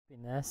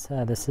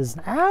This is,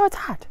 ow, it's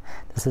hot.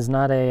 This is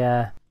not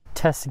a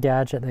test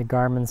gadget that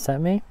Garmin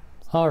sent me.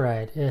 All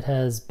right, it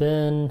has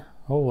been,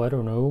 I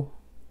don't know,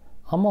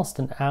 almost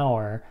an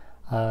hour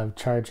of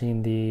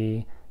charging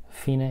the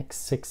Fenix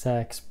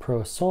 6X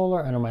Pro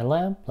Solar under my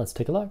lamp. Let's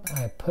take a look.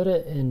 I put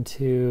it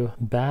into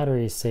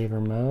battery saver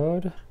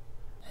mode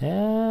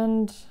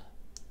and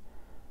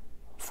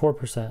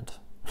 4%.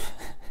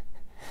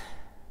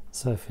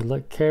 So if you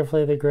look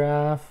carefully at the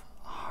graph,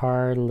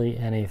 hardly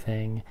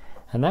anything.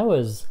 And that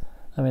was,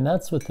 I mean,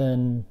 that's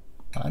within,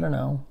 I don't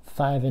know,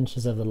 5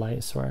 inches of the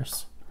light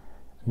source.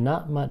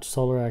 Not much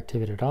solar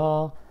activity at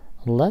all.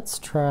 Let's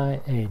try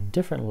a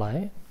different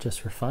light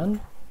just for fun.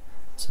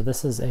 So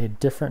this is a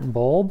different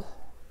bulb.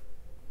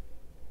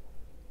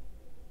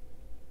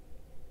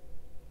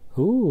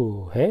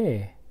 Ooh,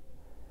 hey.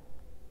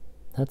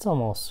 That's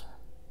almost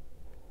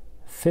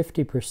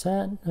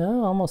 50%,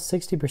 oh, almost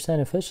 60%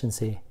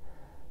 efficiency.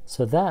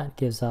 So that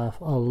gives off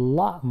a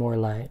lot more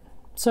light.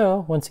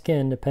 So once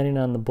again, depending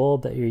on the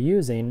bulb that you're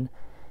using,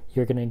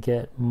 you're going to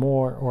get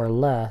more or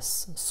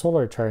less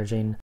solar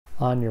charging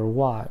on your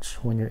watch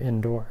when you're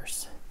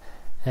indoors.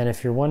 And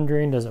if you're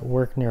wondering, does it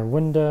work near a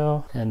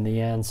window? And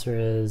the answer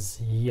is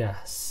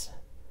yes.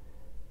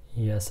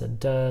 Yes, it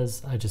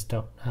does. I just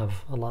don't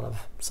have a lot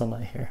of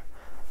sunlight here.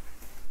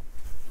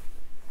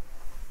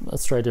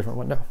 Let's try a different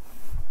window.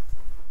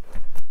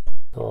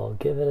 We'll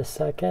give it a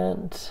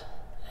second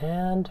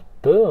and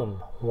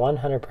boom,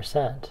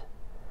 100%.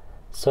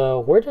 So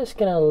we're just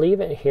gonna leave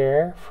it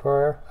here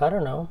for, I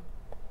don't know,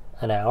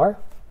 an hour.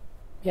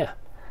 Yeah,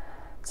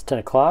 it's 10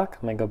 o'clock.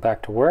 I'm gonna go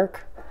back to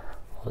work.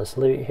 We'll just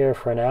leave it here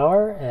for an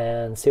hour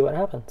and see what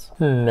happens.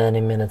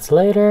 Many minutes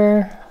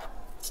later,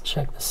 let's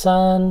check the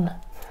sun.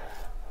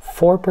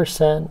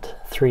 4%,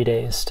 3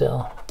 days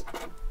still.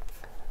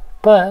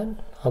 But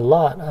a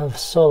lot of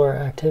solar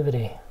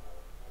activity.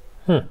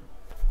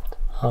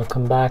 I'll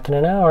come back in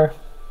an hour.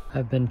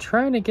 I've been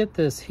trying to get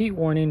this heat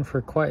warning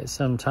for quite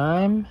some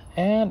time,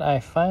 and I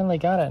finally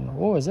got it.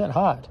 Whoa, is it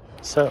hot?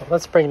 So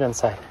let's bring it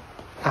inside.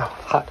 Ow,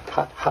 hot,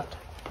 hot, hot,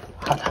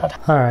 hot, hot.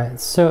 All right,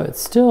 so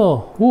it's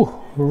still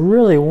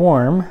really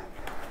warm.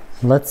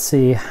 Let's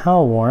see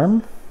how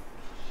warm.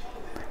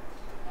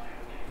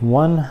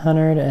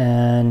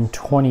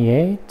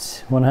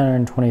 128,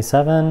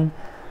 127,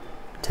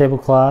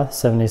 tablecloth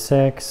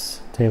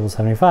 76, table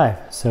 75.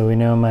 So we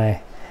know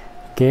my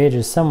gauge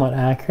is somewhat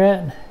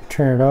accurate.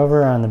 Turn it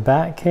over on the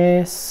back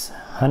case,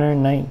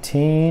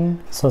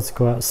 119. So let's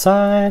go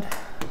outside.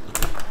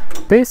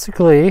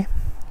 Basically,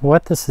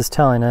 what this is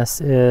telling us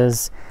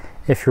is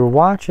if your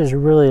watch is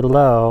really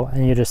low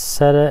and you just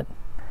set it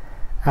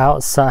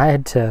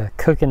outside to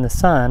cook in the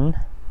sun,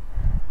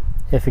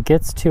 if it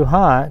gets too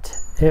hot,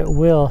 it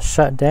will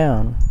shut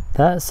down.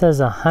 That says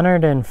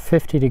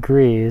 150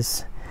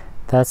 degrees.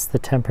 That's the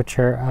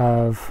temperature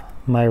of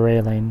my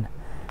railing.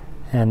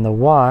 And the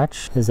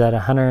watch is at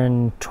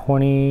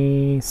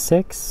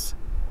 126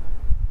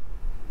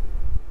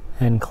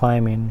 and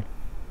climbing.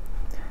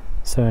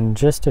 So in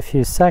just a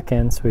few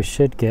seconds, we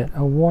should get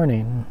a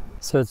warning.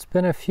 So it's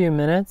been a few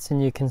minutes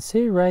and you can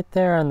see right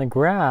there on the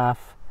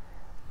graph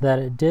that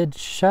it did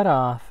shut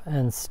off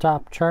and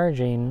stop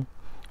charging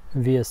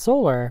via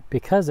solar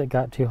because it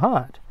got too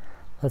hot.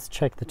 Let's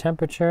check the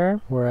temperature.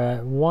 We're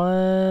at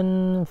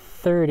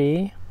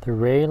 130. The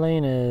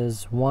railing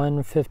is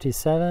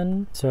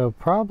 157. So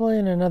probably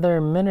in another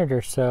minute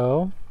or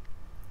so,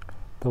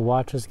 the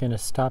watch is going to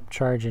stop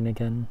charging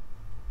again.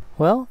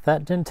 Well,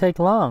 that didn't take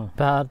long.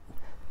 About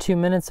 2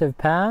 minutes have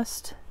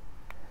passed.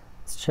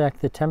 Let's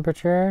check the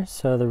temperature.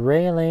 So the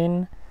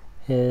railing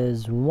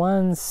is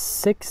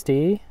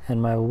 160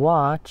 and my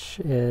watch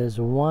is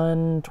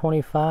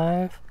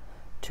 125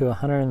 to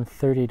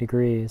 130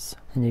 degrees.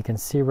 And you can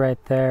see right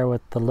there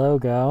with the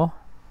logo,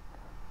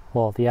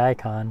 well, the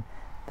icon,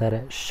 that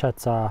it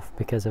shuts off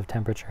because of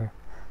temperature.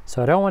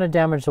 So I don't want to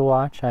damage the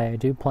watch. I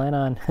do plan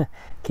on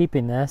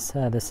keeping this.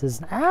 This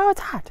is, ow, it's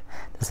hot.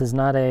 This is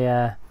not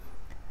a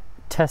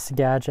test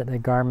gadget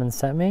that Garmin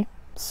sent me.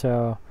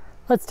 So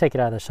let's take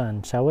it out of the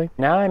sun, shall we?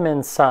 Now I'm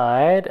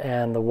inside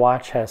and the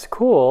watch has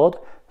cooled,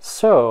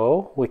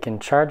 so we can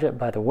charge it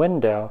by the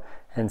window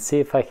and see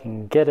if I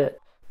can get it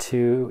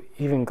to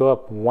even go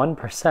up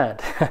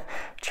 1%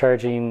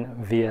 charging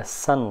via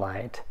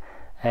sunlight.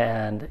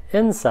 And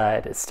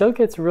inside, it still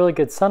gets really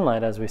good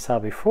sunlight as we saw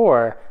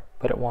before,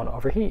 but it won't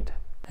overheat.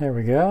 There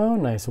we go,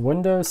 nice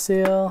window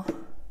seal.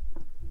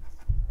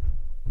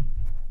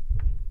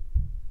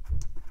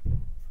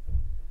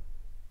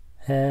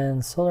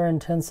 And solar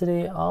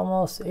intensity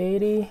almost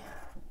 80.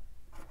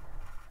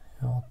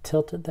 I'll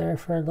tilt it there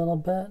for a little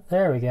bit.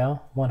 There we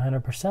go,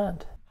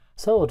 100%.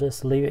 So we'll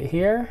just leave it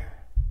here.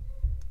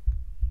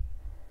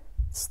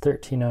 It's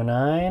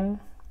 13:09.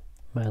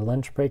 My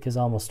lunch break is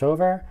almost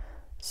over.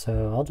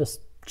 So I'll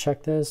just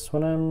check this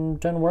when I'm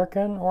done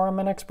working or on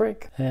my next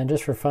break. And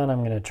just for fun, I'm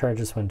going to charge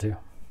this one too.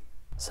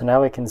 So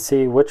now we can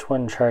see which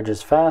one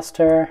charges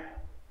faster.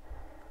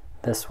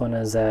 This one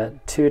is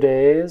at 2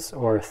 days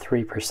or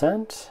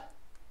 3%.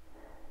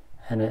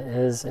 And it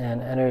is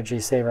in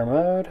energy saver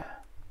mode.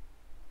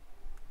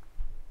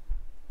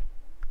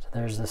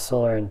 There's the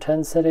solar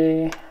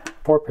intensity,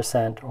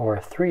 4% or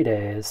 3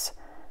 days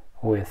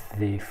with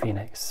the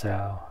Fenix.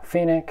 So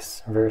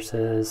Fenix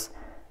versus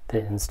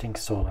the Instinct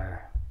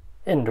Solar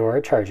indoor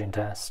charging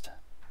test.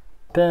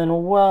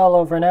 Been well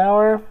over an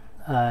hour.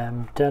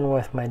 I'm done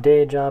with my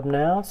day job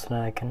now, so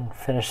now I can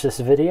finish this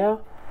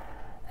video.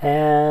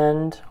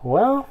 And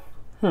well,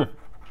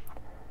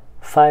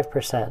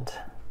 5%.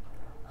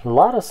 A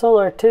lot of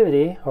solar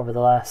activity over the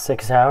last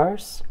 6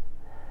 hours.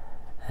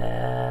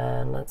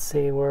 And let's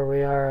see where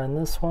we are on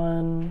this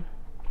one.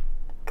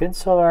 Good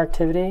solar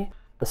activity.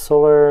 The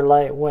solar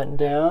light went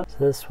down. So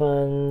this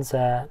one's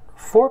at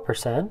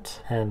 4%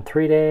 and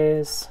 3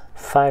 days,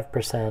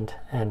 5%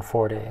 and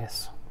 4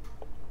 days.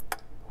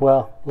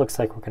 Well, looks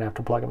like we're gonna have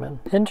to plug them in.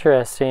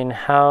 Interesting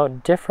how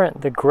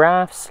different the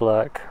graphs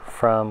look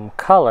from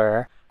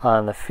color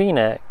on the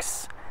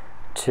Fenix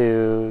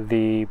to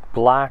the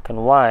black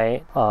and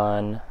white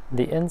on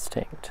the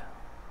Instinct.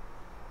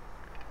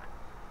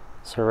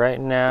 So right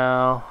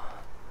now,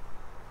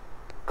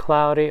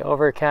 cloudy,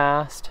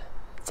 overcast.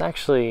 It's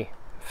actually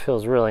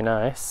feels really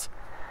nice.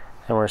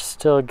 And we're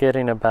still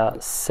getting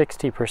about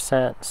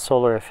 60%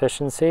 solar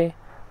efficiency.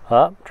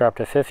 Up, dropped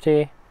to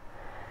 50.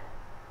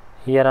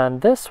 Yet on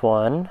this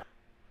one,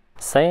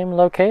 same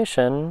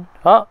location.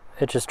 Oh,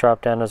 it just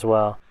dropped down as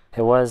well.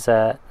 It was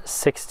at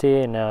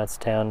 60 and now it's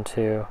down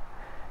to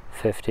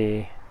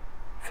 50,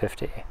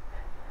 50.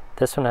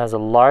 This one has a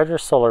larger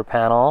solar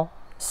panel,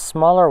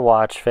 smaller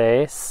watch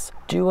face,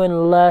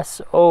 doing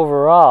less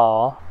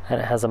overall,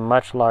 and it has a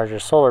much larger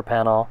solar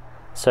panel.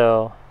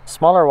 So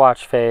smaller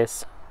watch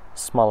face,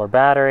 smaller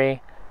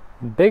battery,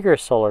 bigger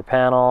solar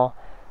panel.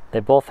 They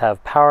both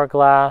have power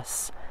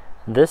glass.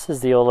 This is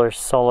the older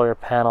solar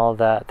panel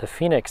that the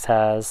Fenix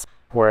has,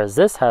 whereas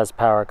this has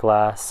power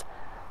glass,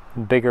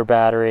 bigger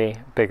battery,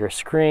 bigger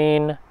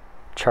screen,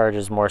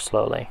 charges more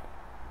slowly.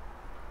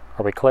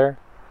 Are we clear?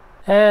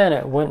 And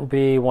it wouldn't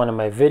be one of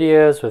my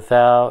videos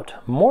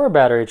without more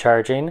battery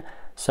charging.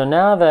 So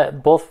now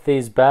that both of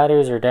these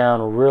batteries are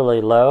down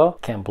really low,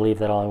 can't believe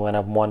that only went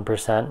up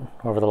 1%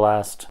 over the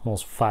last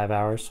almost 5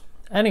 hours.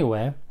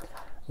 Anyway,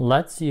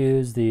 let's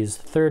use these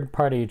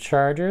third-party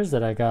chargers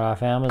that I got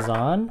off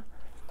Amazon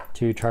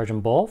to charge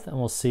them both, and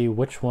we'll see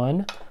which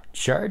one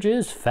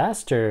charges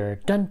faster.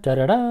 Dun da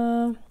da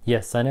da!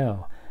 Yes, I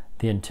know.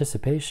 The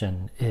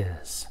anticipation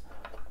is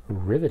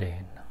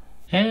riveting.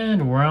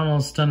 And we're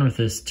almost done with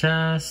this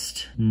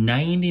test.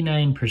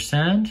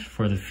 99%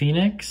 for the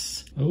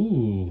Fenix.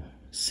 Ooh,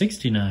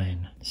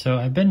 69. So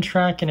I've been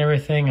tracking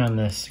everything on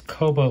this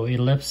Kobo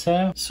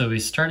Ellipsa. So we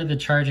started the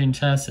charging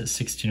test at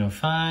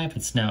 16:05.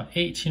 It's now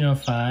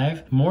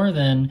 18:05. More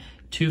than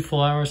 2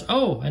 full hours.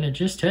 Oh, and it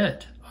just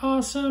hit.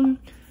 Awesome.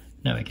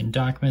 Now we can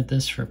document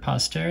this for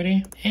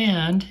posterity.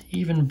 And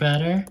even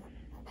better,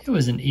 it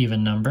was an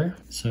even number.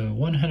 So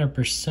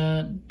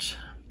 100%.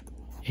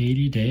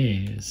 80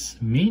 days.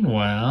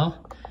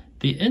 Meanwhile,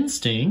 the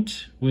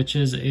Instinct, which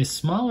is a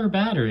smaller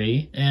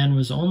battery and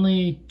was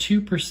only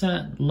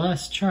 2%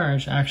 less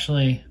charged,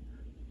 actually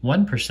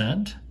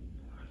 1%,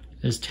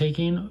 is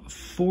taking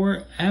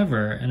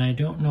forever, and I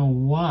don't know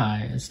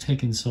why it's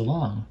taking so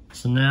long.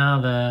 So now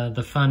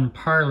the fun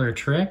parlor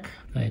trick,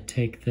 I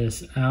take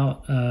this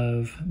out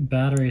of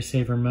battery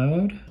saver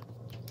mode.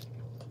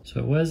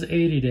 So it was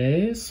 80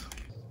 days.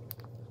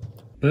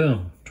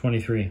 Boom,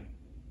 23.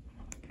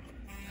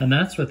 And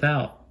that's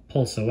without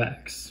Pulse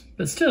OX.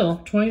 But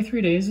still,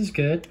 23 days is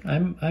good.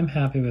 I'm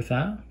happy with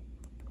that.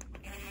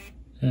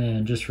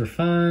 And just for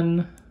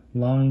fun,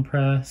 long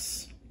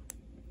press.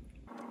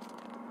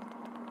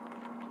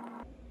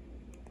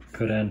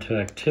 Go down to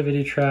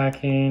activity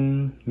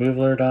tracking, move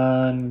alert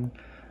on,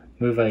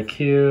 move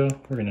IQ.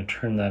 We're gonna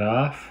turn that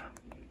off.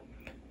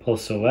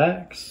 Pulse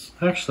OX.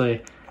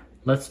 Actually,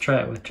 let's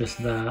try it with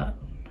just that.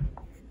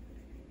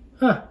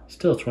 Huh,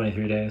 still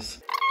 23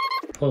 days.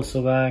 Pulse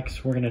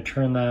OX, we're gonna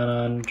turn that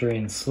on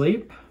during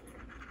sleep.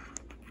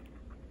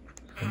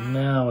 And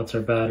now what's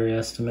our battery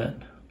estimate?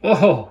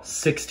 Whoa,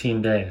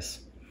 16 days.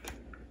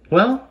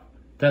 Well,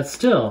 that's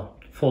still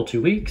full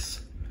 2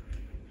 weeks.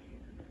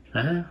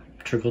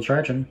 Trickle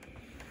charging.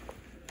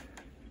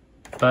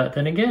 But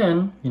then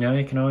again, you know,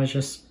 you can always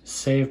just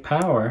save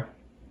power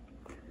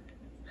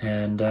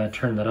and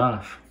turn that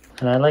off.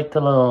 And I like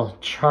the little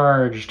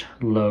charged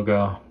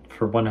logo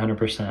for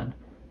 100%.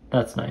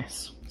 That's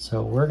nice.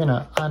 So we're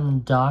gonna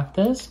undock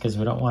this because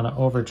we don't want to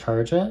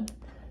overcharge it.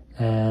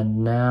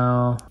 And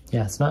now,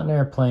 yeah, it's not in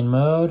airplane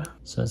mode,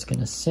 so it's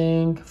gonna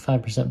sync,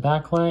 5%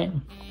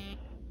 backlight.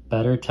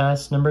 Better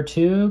test number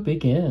 2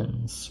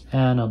 begins.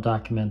 And I'll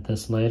document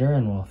this later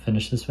and we'll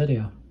finish this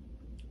video.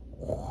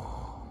 Look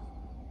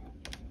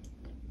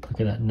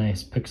at that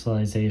nice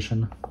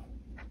pixelization.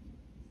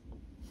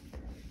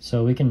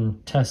 So we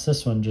can test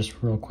this one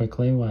just real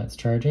quickly while it's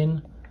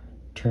charging.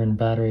 Turn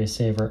battery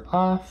saver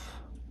off.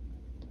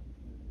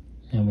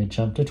 And we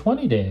jump to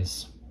 20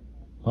 days.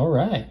 All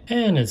right.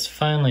 And it's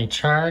finally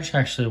charged,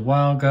 actually a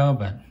while ago,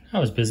 but I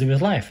was busy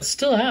with life.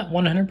 Still at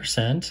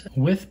 100%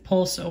 with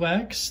Pulse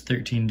OX,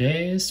 13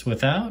 days,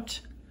 without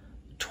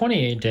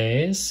 28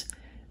 days,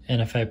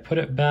 And if I put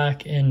it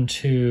back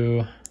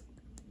into,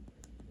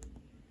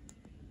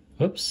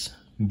 whoops,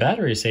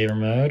 battery saver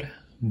mode,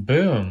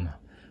 boom,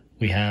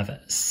 we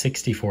have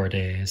 64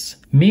 days.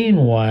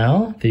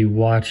 Meanwhile, the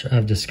watch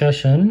of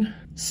discussion,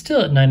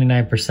 still at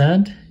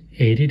 99%,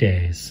 80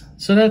 days.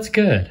 So that's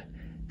good.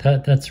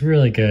 That's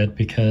really good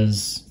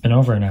because it's been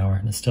over an hour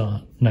and it's still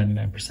at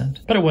 99%.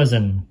 But it was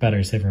in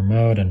battery saver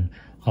mode and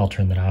I'll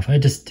turn that off. I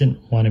just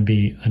didn't want to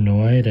be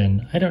annoyed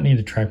and I don't need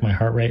to track my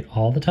heart rate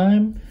all the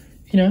time.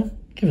 You know,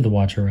 give the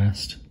watch a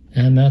rest.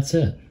 And that's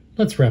it.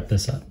 Let's wrap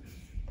this up.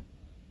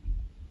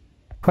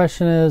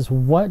 Question is,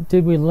 what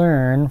did we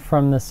learn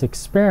from this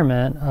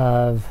experiment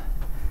of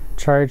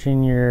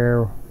charging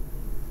your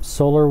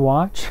solar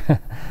watch,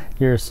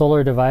 your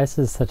solar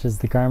devices such as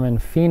the Garmin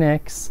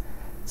Fenix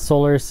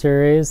solar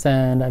series,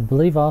 and I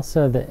believe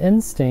also the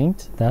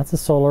Instinct, that's a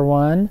solar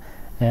one,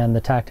 and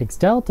the Tactics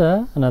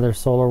Delta, another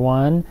solar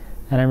one,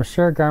 and I'm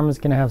sure Garmin's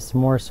going to have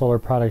some more solar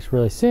products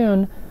really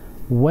soon.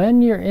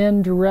 When you're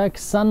in direct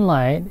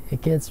sunlight,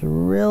 it gets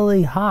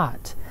really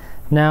hot.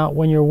 Now,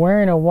 when you're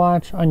wearing a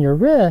watch on your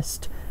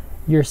wrist,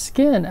 your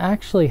skin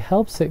actually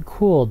helps it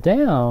cool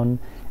down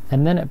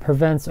and then it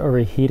prevents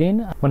overheating.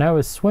 When I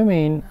was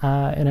swimming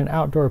in an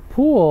outdoor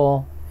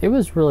pool, it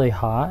was really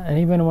hot, and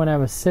even when I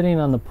was sitting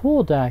on the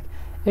pool deck,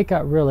 it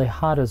got really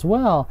hot as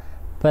well,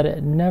 but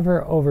it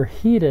never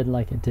overheated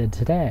like it did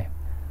today.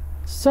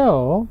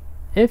 So,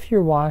 if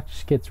your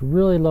watch gets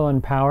really low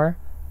in power,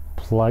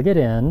 plug it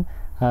in.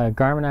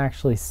 Garmin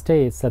actually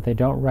states that they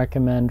don't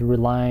recommend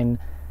relying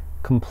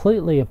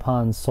completely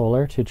upon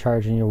solar to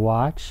charging your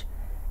watch.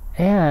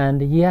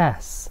 And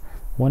yes,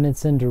 when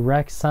it's in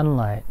direct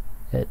sunlight,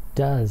 it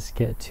does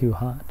get too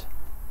hot.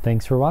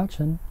 Thanks for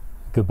watching.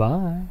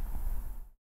 Goodbye.